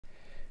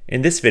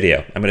In this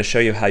video, I'm going to show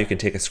you how you can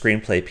take a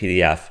screenplay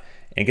PDF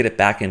and get it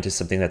back into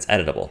something that's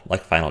editable,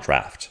 like Final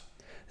Draft.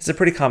 This is a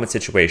pretty common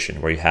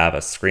situation where you have a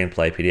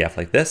screenplay PDF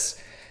like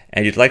this,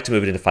 and you'd like to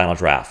move it into Final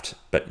Draft,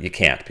 but you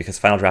can't because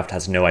Final Draft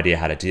has no idea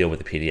how to deal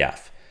with the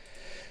PDF.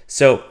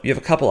 So you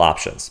have a couple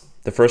options.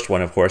 The first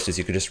one, of course, is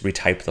you could just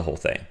retype the whole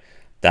thing.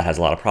 That has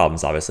a lot of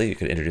problems, obviously. You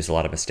could introduce a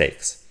lot of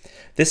mistakes.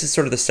 This is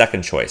sort of the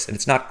second choice, and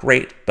it's not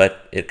great,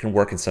 but it can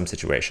work in some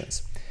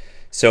situations.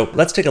 So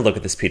let's take a look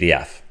at this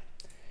PDF.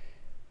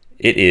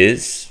 It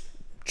is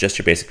just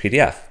your basic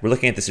PDF. We're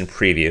looking at this in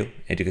preview,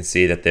 and you can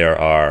see that there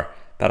are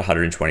about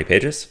 120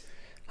 pages,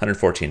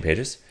 114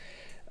 pages.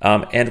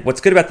 And what's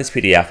good about this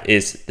PDF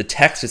is the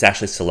text is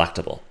actually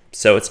selectable.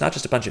 So it's not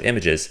just a bunch of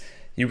images.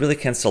 You really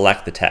can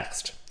select the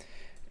text.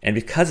 And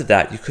because of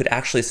that, you could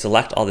actually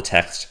select all the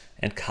text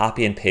and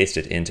copy and paste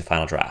it into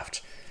Final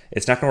Draft.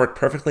 It's not going to work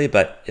perfectly,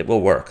 but it will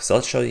work. So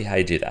let's show you how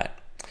you do that.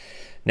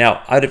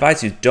 Now, I'd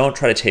advise you don't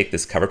try to take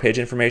this cover page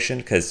information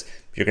because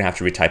you're going to have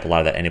to retype a lot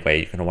of that anyway.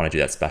 You're going to want to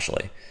do that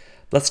specially.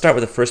 Let's start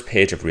with the first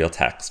page of real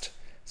text.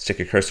 Stick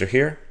your cursor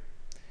here,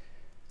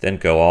 then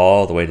go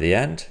all the way to the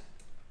end.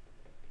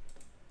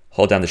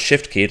 Hold down the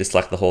Shift key to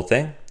select the whole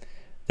thing,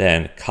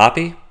 then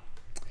copy.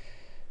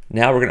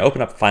 Now we're going to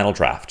open up Final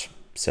Draft.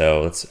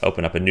 So let's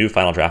open up a new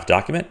Final Draft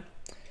document,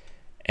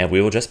 and we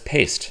will just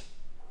paste.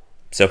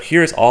 So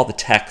here's all the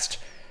text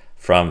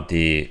from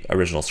the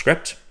original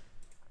script.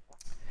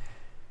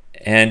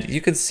 And you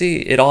can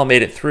see it all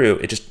made it through.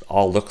 It just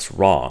all looks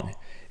wrong.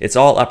 It's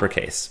all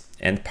uppercase.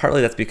 And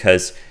partly that's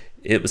because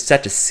it was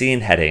set to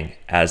scene heading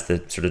as the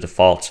sort of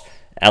default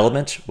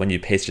element when you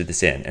pasted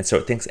this in. And so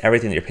it thinks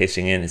everything that you're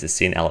pasting in is a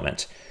scene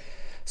element.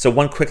 So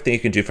one quick thing you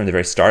can do from the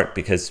very start,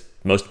 because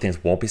most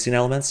things won't be scene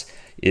elements,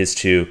 is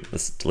to,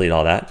 let's delete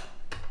all that.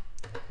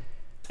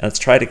 And let's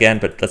try it again,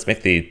 but let's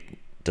make the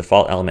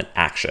default element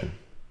action.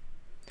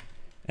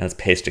 And let's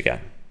paste again.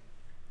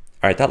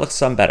 All right, that looks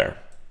some better.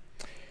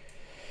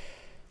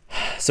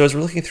 So as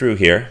we're looking through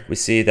here, we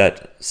see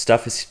that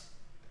stuff is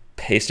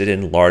pasted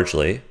in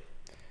largely.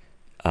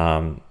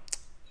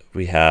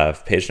 We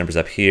have page numbers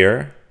up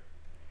here.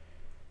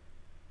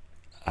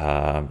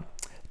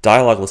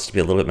 Dialogue looks to be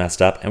a little bit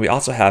messed up. And we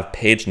also have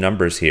page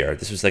numbers here.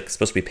 This was like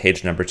supposed to be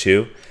page number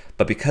 2,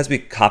 but because we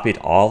copied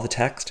all the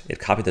text, it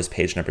copied those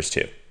page numbers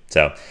too.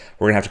 So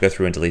we're gonna have to go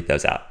through and delete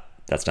those out.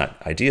 That's not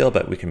ideal,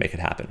 but we can make it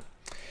happen.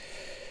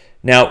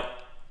 Now,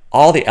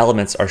 all the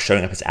elements are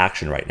showing up as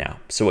action right now.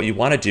 So what you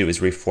want to do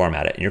is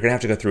reformat it. And you're going to have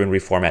to go through and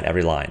reformat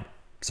every line.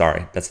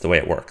 Sorry, that's the way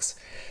it works.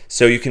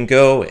 So you can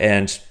go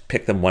and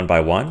pick them one by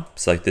one.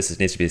 So like this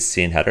needs to be a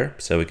scene header.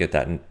 So we get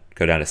that and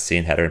go down to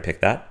scene header and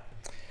pick that.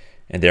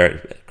 And there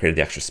it created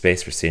the extra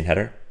space for scene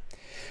header.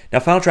 Now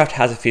Final Draft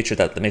has a feature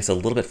that makes it a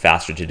little bit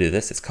faster to do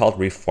this. It's called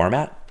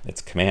reformat.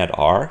 It's Command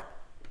R.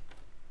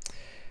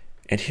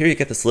 And here you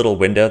get this little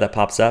window that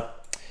pops up.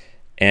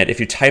 And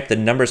if you type the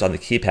numbers on the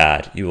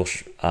keypad, you will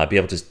be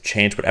able to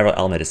change whatever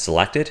element is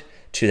selected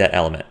to that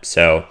element.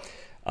 So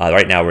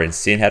right now we're in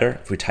scene header.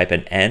 If we type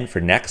an N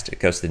for next, it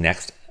goes to the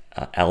next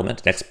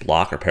element, next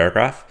block or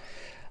paragraph.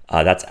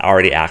 That's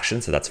already action,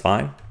 so that's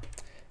fine.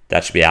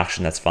 That should be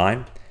action, that's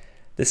fine.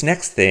 This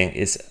next thing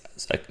is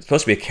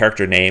supposed to be a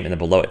character name and then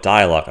below it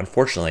dialogue.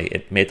 Unfortunately,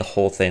 it made the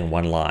whole thing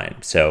one line.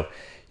 So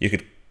you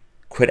could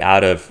quit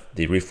out of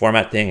the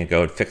reformat thing and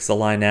go and fix the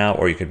line now,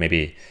 or you could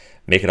maybe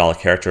make it all a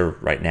character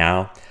right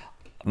now.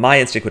 My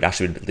instinct would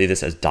actually leave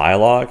this as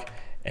dialogue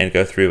and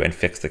go through and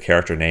fix the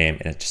character name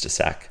in just a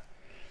sec.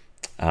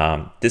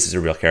 This is a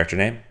real character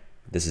name.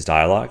 This is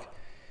dialogue.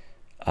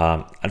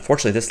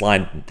 Unfortunately, this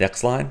line,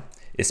 next line,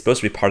 is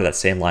supposed to be part of that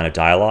same line of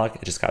dialogue.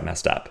 It just got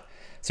messed up.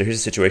 So here's a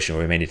situation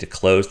where we may need to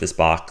close this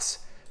box,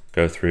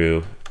 go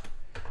through,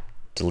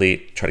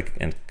 delete, try to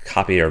and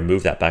copy or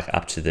move that back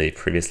up to the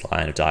previous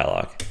line of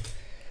dialogue.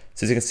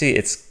 So as you can see,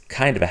 it's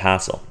kind of a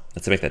hassle.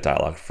 Let's make that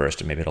dialogue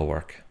first and maybe it'll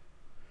work.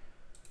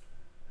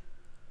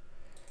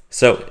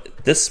 So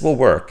this will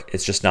work,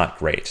 it's just not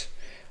great.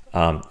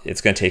 It's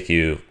going to take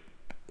you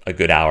a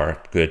good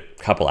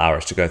couple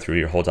hours to go through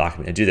your whole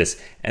document and do this.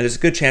 And there's a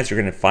good chance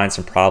you're going to find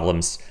some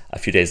problems a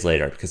few days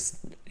later because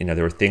there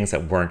were things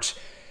that weren't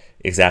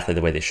exactly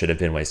the way they should have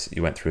been when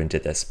you went through and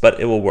did this, but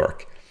it will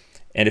work.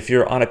 And if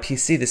you're on a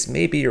PC, this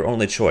may be your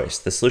only choice.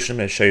 The solution I'm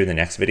going to show you in the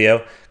next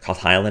video, called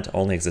Highland,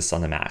 only exists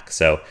on the Mac.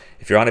 So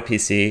if you're on a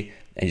PC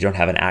and you don't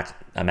have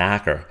a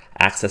Mac or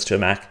access to a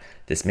Mac,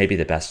 this may be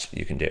the best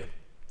you can do.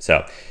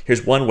 So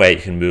here's one way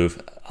you can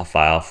move a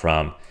file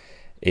from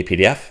a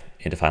PDF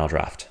into Final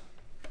Draft.